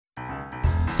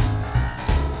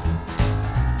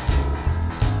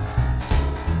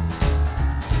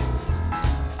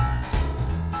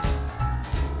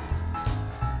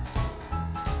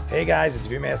Hey guys, it's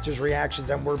ViewMasters Reactions,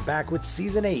 and we're back with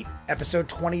Season 8, Episode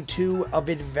 22 of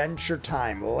Adventure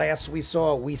Time. Last we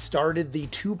started the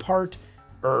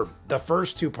the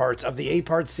first two parts of the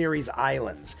 8-part series,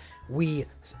 Islands. We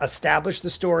established the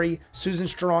story. Susan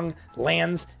Strong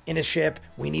lands in a ship.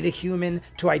 We need a human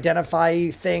to identify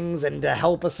things and to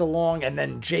help us along, and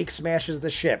then Jake smashes the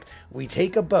ship. We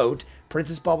take a boat,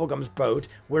 Princess Bubblegum's boat.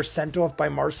 We're sent off by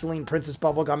Marceline, Princess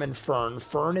Bubblegum, and Fern.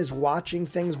 Fern is watching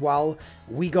things while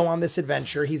we go on this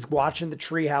adventure. He's watching the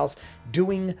treehouse,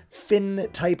 doing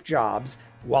Finn-type jobs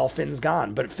while Finn's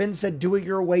gone. But Finn said, do it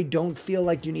your way. Don't feel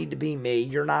like you need to be me.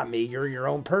 You're not me. You're your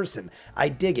own person. I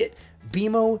dig it.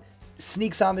 BMO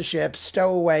sneaks on the ship,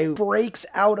 stowaway, breaks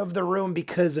out of the room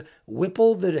because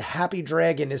Whipple the happy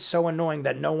dragon is so annoying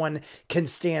that no one can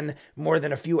stand more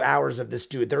than a few hours of this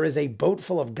dude. There is a boat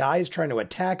full of guys trying to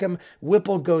attack him.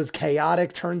 Whipple goes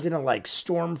chaotic, turns into like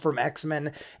Storm from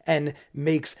X-Men, and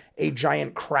makes a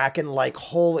giant Kraken-like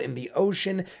hole in the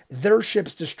ocean. Their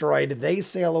ship's destroyed. They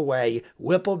sail away.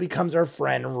 Whipple becomes our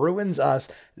friend, ruins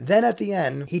us. Then at the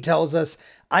end, he tells us,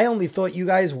 I only thought you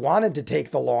guys wanted to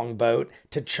take the longboat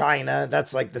to China.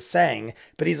 That's like the saying.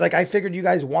 But he's like, I figured you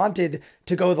guys wanted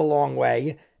to go the long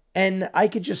way, and I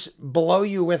could just blow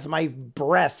you with my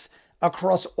breath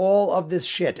across all of this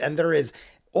shit. And there is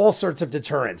all sorts of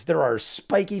deterrents. There are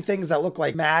spiky things that look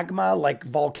like magma, like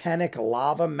volcanic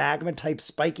lava, magma type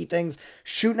spiky things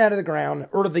shooting out of the ground,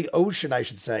 or the ocean, I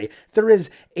should say. There is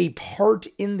a part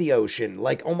in the ocean,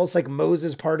 like almost like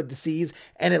Moses parted the seas,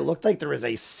 and it looked like there was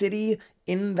a city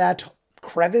in that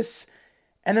crevice.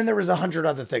 And then there was 100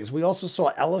 other things. We also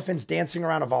saw elephants dancing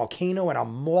around a volcano, and a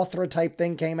Mothra type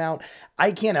thing came out.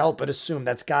 I can't help but assume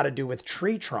that's got to do with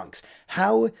tree trunks.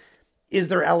 How is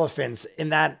there elephants in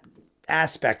that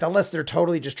aspect? Unless they're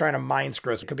totally just trying to mind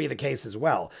screw us. It could be the case as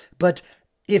well. But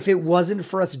if it wasn't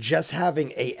for us just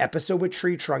having a episode with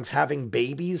tree trunks, having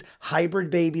babies, hybrid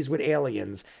babies with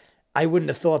aliens, I wouldn't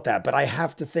have thought that. But I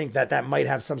have to think that that might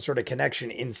have some sort of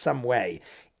connection in some way.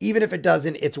 Even if it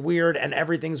doesn't, it's weird and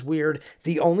everything's weird.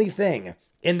 The only thing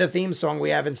in the theme song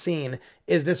we haven't seen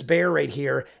is this bear right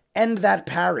here and that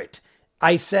parrot.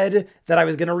 I said that I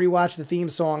was going to rewatch the theme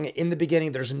song in the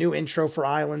beginning. There's a new intro for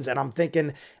Islands, and I'm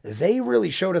thinking they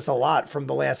really showed us a lot from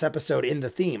the last episode in the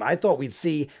theme. I thought we'd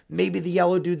see maybe the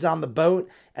yellow dudes on the boat,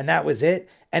 and that was it.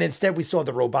 And instead we saw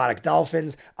the robotic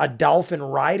dolphins, a dolphin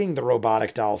riding the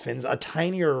robotic dolphins, a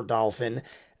tinier dolphin.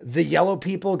 The yellow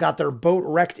people got their boat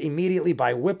wrecked immediately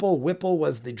by Whipple. Whipple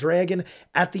was the dragon.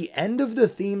 At the end of the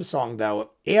theme song,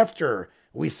 though, after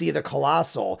we see the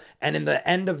Colossal, and in the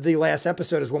end of the last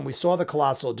episode is when we saw the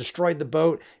Colossal, destroyed the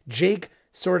boat. Jake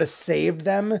sort of saved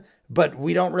them, but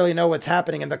we don't really know what's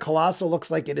happening. And the Colossal looks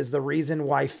like it is the reason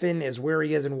why Finn is where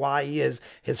he is and why he is.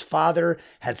 His father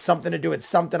had something to do with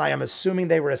something. I am assuming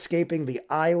they were escaping the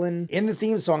island. In the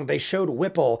theme song, they showed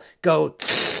Whipple go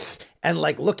and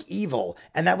like look evil,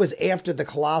 and that was after the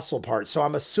Colossal part. So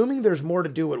I'm assuming there's more to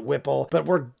do with Whipple, but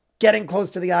we're getting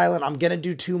close to the island. I'm going to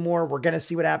do 2 more. We're going to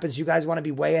see what happens. You guys want to be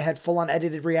way ahead, full-on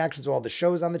edited reactions to all the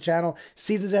shows on the channel,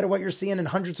 seasons ahead of what you're seeing, and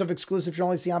hundreds of exclusives you'll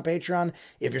only see on Patreon.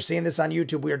 If you're seeing this on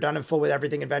YouTube, we are done in full with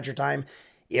everything Adventure Time.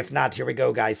 If not, here we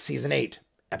go, guys. Season 8,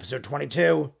 Episode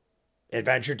 22,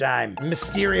 Adventure Time,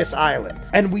 Mysterious Island.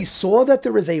 And we saw that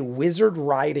there was a wizard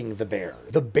riding the bear.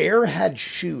 The bear had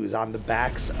shoes on the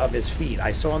backs of his feet.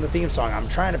 I saw in the theme song. I'm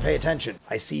trying to pay attention.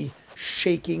 I see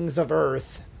shakings of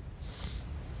earth.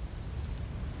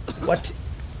 What?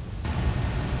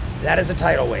 That is a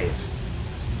tidal wave.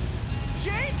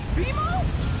 Jake, BMO?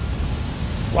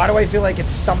 Why do I feel like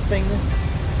it's something?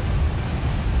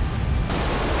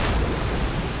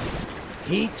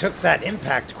 He took that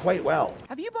impact quite well.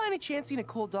 Have you by any chance seen a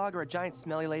cool dog or a giant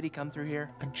smelly lady come through here?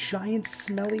 A giant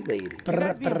smelly lady.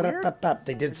 guys being weird?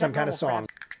 They did some kind of song.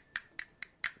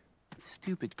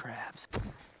 Stupid crabs.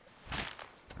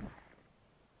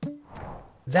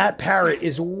 That parrot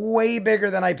is way bigger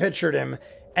than I pictured him,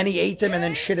 and he ate them and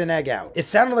then shit an egg out. It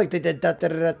sounded like they did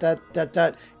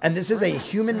that. And this is a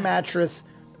human mattress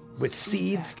with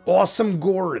seeds, awesome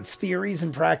gourds, theories,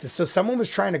 and practice. So someone was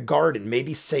trying to garden,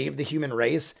 maybe save the human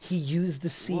race. He used the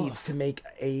seeds to make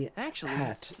a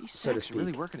hat, so to speak.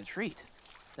 Really working a treat.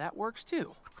 That works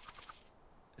too.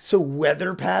 So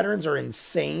weather patterns are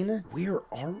insane. Where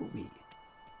are we?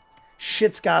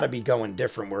 Shit's gotta be going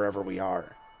different wherever we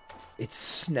are. It's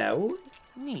snow?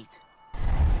 Neat.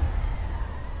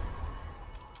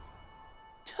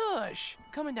 Tush!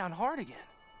 Coming down hard again.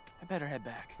 I better head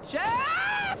back.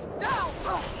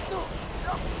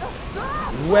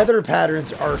 Weather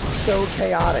patterns are so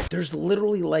chaotic. There's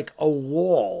literally like a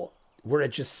wall where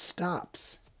it just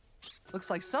stops. Looks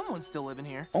like someone's still living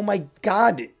here. Oh my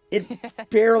god, it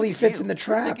barely fits in the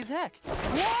trap. Thick as heck.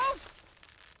 Whoa!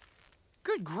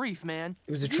 Good grief, man.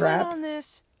 It was a You in trap? on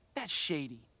this? That's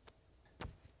shady.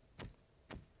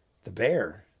 The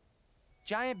bear.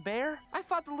 Giant bear? I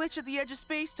fought the Lich at the edge of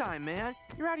space-time, man.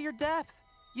 You're out of your depth.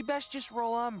 You best just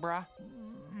roll on, bruh.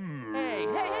 Hey,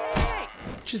 hey, hey, hey!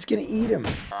 Just gonna eat him.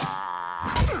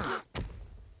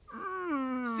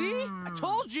 See? I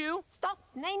told you! Stopp!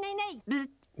 Nej, nej, nej!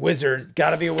 Wizard.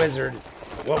 Gotta be a wizard.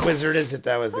 What wizard is it,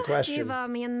 though, is the Det question. var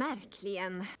mer en märklig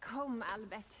en. Kom,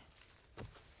 Albert.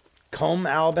 Come,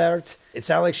 Albert. It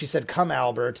sounded like she said, come,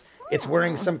 Albert. It's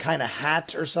wearing some kind of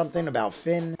hat or something about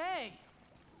Finn. Hey!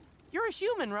 You're a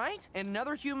human, right? And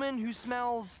another human who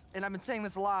smells, and I've been saying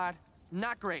this a lot,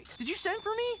 not great. Did you send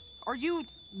for me? Are you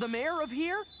the mayor of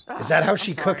here? Is that how I'm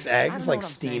she sorry. cooks I don't eggs? know Like what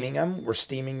I'm steaming saying. them? We're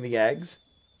steaming the eggs?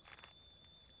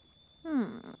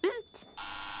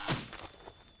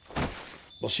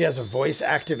 Well, she has a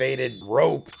voice-activated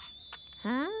rope.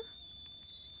 Huh?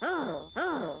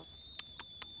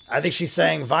 I think she's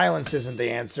saying violence isn't the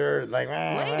answer. Like,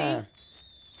 Lady.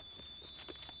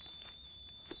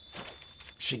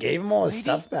 She gave him all his Lady.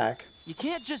 stuff back. You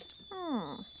can't just...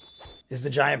 Is the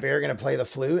giant bear going to play the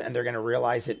flute and they're going to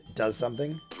realize it does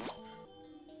something?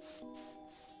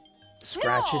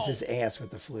 Scratches No! his ass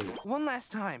with the flute. One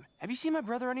last time. Have you seen my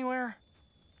brother anywhere?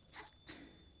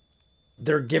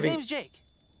 They're His giving... name's Jake.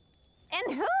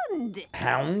 En hund!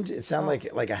 Hound? It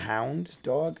sounded like a hound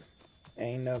dog.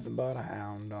 Ain't nothing but a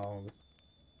hound dog.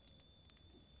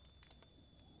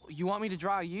 You want me to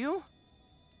draw you?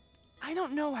 I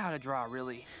don't know how to draw,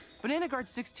 really. Banana Guard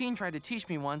 16 tried to teach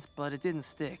me once, but it didn't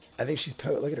stick. I think she's...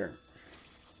 Look at her.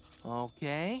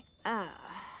 Okay.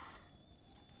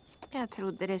 Jag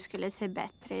trodde det skulle se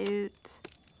bättre ut.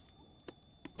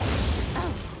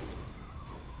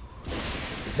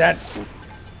 Is that...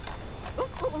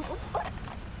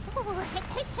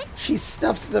 She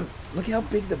stuffs the... Look how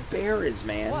big the bear is,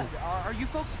 man. What? Are you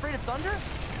folks afraid of thunder?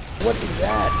 What is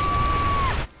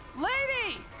that?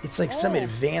 Lady! It's like some Oh.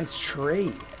 advanced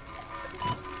tree.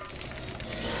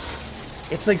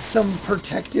 It's like some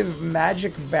protective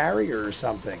magic barrier or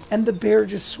something. And the bear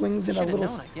just swings in a Should've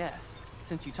little... known, I guess,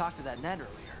 since you talked to that Ned earlier.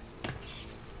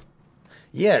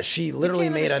 Yeah, she literally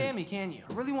You can't made understand a... me, can you?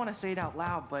 I really want to say it out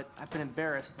loud, but I've been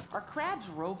embarrassed. Are crabs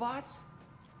robots?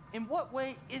 In what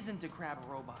way isn't a crab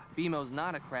a robot? Bemo's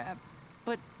not a crab,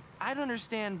 but I don't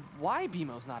understand why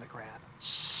Bemo's not a crab.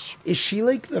 Is she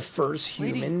like the first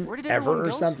Lady, human where did everyone ever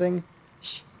or go? something?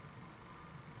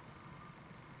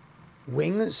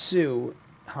 Wing Sue,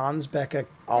 Hans Becca,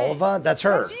 Alva? That's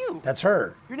her. that's you. That's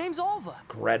her. Your name's Alva.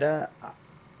 Greta.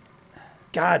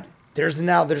 God, there's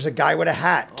a guy with a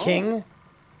hat. King.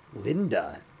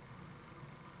 Linda.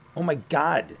 Oh my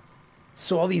God.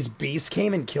 So all these beasts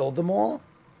came and killed them all?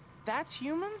 That's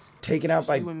humans? Taken out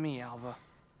by... You and me, Alva.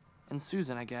 And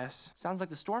Susan, I guess. Sounds like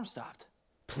the storm stopped.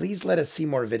 Please let us see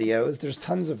more videos. There's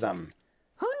tons of them.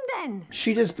 Hunden!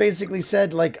 She just basically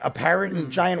said, like, a parrot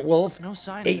and giant wolf No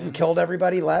sign of ate him. and killed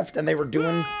everybody, left, and they were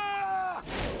doing...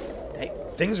 Hey,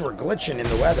 things were glitching in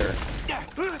the weather.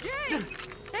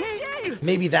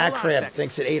 Maybe that Hold on a crab second.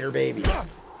 thinks it ate her babies.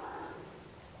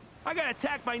 I got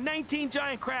attacked by 19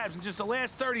 giant crabs in just the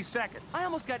last 30 seconds. I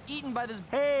almost got eaten by this...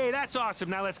 Hey, that's awesome.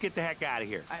 Now let's get the heck out of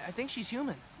here. I think she's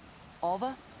human.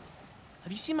 Alva?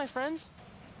 Have you seen my friends?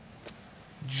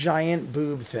 Giant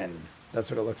boob fin.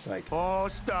 That's what it looks like. Oh,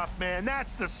 stop, man.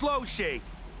 That's the slow shake.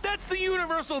 That's the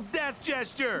universal death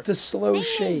gesture. The slow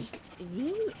shake.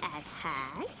 Vi är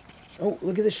här. Oh,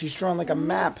 look at this. She's drawing like a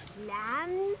map.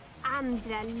 Bland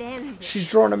andra länder. She's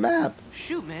drawing a map.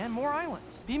 Shoot, man, more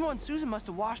islands. Bimo and Susan must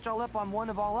have washed all up on one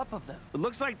of all up of them. It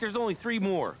looks like there's only 3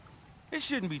 more. This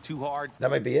shouldn't be too hard. That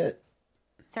might be it.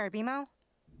 Sir Bimo?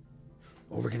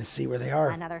 Oh, we're gonna see where they are.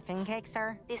 Another fin cake,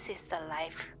 sir? This is the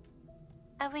life.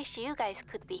 I wish you guys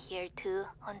could be here too,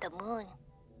 on the moon.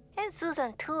 And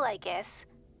Susan too, I guess.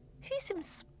 She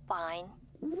seems fine.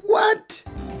 What?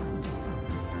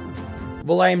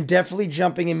 Well, I am definitely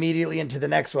jumping immediately into the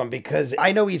next one because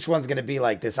I know each one's going to be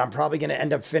like this. I'm probably going to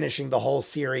end up finishing the whole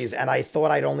series, and I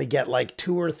thought I'd only get like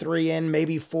 2 or 3 in,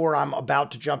 maybe 4. I'm about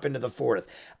to jump into the 4th.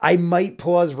 I might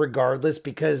pause regardless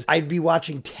because I'd be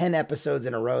watching 10 episodes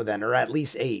in a row then, or at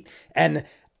least 8. And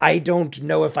I don't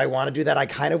know if I want to do that. I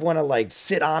kind of want to like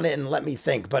sit on it and let me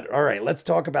think. But all right, let's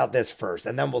talk about this first,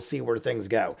 and then we'll see where things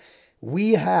go.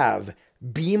 We have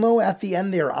Bimo at the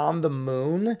end there on the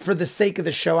moon. For the sake of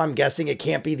the show, I'm guessing it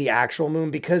can't be the actual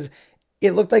moon because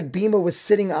it looked like Bimo was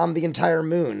sitting on the entire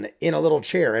moon in a little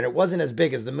chair, and it wasn't as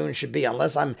big as the moon should be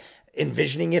unless I'm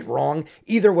envisioning it wrong.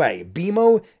 Either way,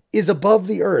 Bimo is above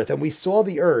the earth, and we saw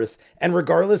the earth, and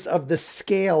regardless of the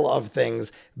scale of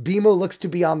things, BMO looks to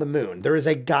be on the moon. There is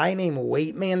a guy named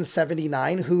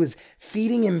Waitman79 who is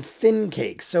feeding him Finn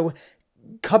cakes. So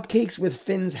cupcakes with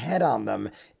Finn's head on them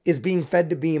is being fed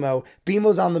to BMO.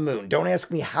 BMO's on the moon. Don't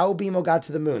ask me how BMO got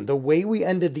to the moon. The way we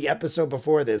ended the episode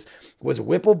before this was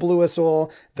Whipple blew us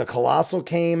all, the Colossal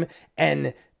came,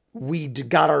 and we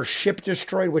got our ship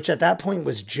destroyed, which at that point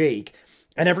was Jake,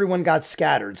 and everyone got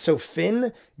scattered. So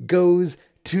Finn goes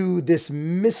to this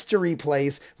mystery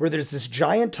place where there's this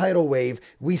giant tidal wave.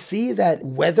 We see that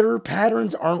weather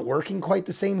patterns aren't working quite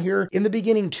the same here. In the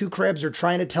beginning, two crabs are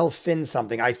trying to tell Finn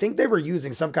something. I think they were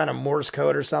using some kind of Morse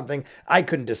code or something. I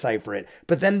couldn't decipher it.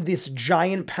 But then this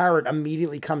giant parrot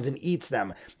immediately comes and eats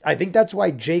them. I think that's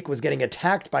why Jake was getting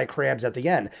attacked by crabs at the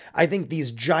end. I think these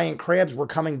giant crabs were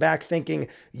coming back thinking,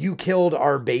 you killed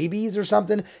our babies or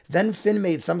something. Then Finn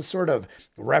made some sort of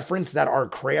reference that are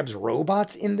crabs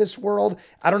robots in this world.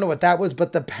 I don't know what that was,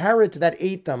 but the parrot that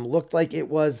ate them looked like it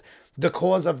was the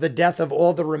cause of the death of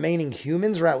all the remaining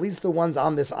humans, or at least the ones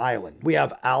on this island. We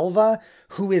have Alva,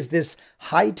 who is this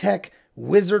high-tech,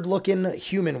 wizard-looking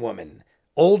human woman.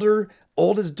 Older,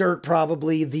 old as dirt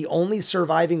probably, the only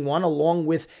surviving one, along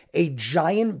with a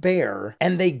giant bear.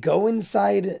 And they go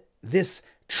inside this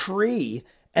tree,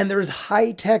 and there's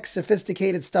high-tech,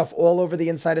 sophisticated stuff all over the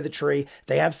inside of the tree.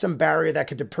 They have some barrier that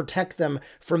could protect them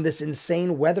from this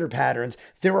insane weather patterns.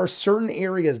 There are certain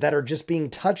areas that are just being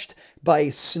touched by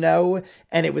snow,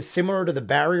 and it was similar to the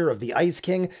barrier of the Ice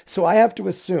King. So I have to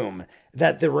assume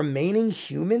that the remaining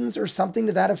humans or something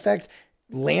to that effect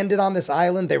landed on this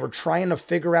island. They were trying to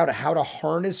figure out how to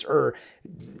harness or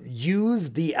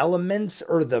use the elements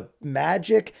or the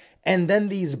magic. And then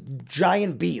these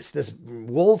giant beasts, this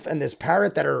wolf and this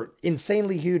parrot that are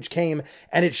insanely huge, came,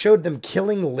 and it showed them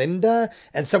killing Linda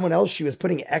and someone else. She was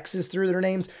putting X's through their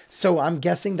names. So I'm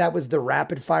guessing that was the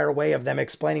rapid fire way of them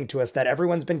explaining to us that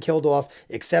everyone's been killed off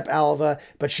except Alva,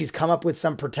 but she's come up with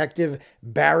some protective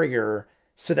barrier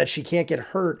so that she can't get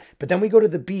hurt. But then we go to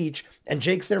the beach, and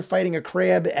Jake's there fighting a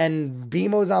crab, and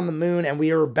BMO's on the moon, and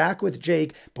we are back with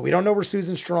Jake, but we don't know where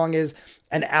Susan Strong is.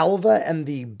 And Alva and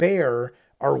the bear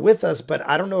are with us, but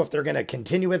I don't know if they're going to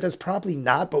continue with us. Probably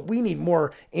not, but we need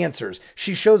more answers.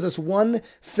 She shows us one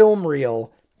film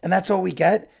reel, and that's all we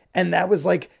get. And that was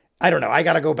like, I don't know, I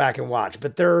got to go back and watch.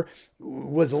 But there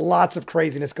was lots of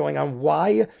craziness going on.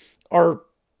 Why are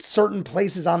certain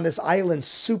places on this island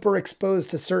super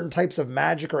exposed to certain types of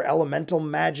magic or elemental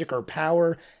magic or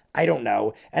power? I don't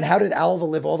know. And how did Alva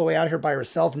live all the way out here by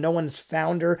herself? No one's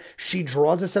found her. She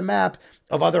draws us a map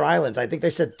of other islands. I think they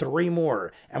said 3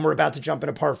 more, and we're about to jump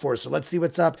into part 4. So let's see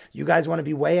what's up. You guys want to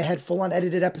be way ahead, full on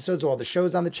edited episodes, all the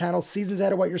shows on the channel, seasons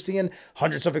ahead of what you're seeing,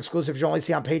 hundreds of exclusives you only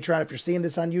see on Patreon. If you're seeing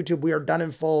this on YouTube, we are done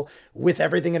in full with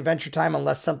everything Adventure Time,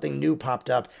 unless something new popped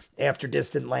up after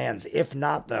Distant Lands. If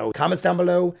not, though, comments down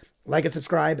below, like and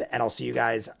subscribe, and I'll see you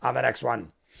guys on the next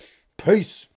one. Peace.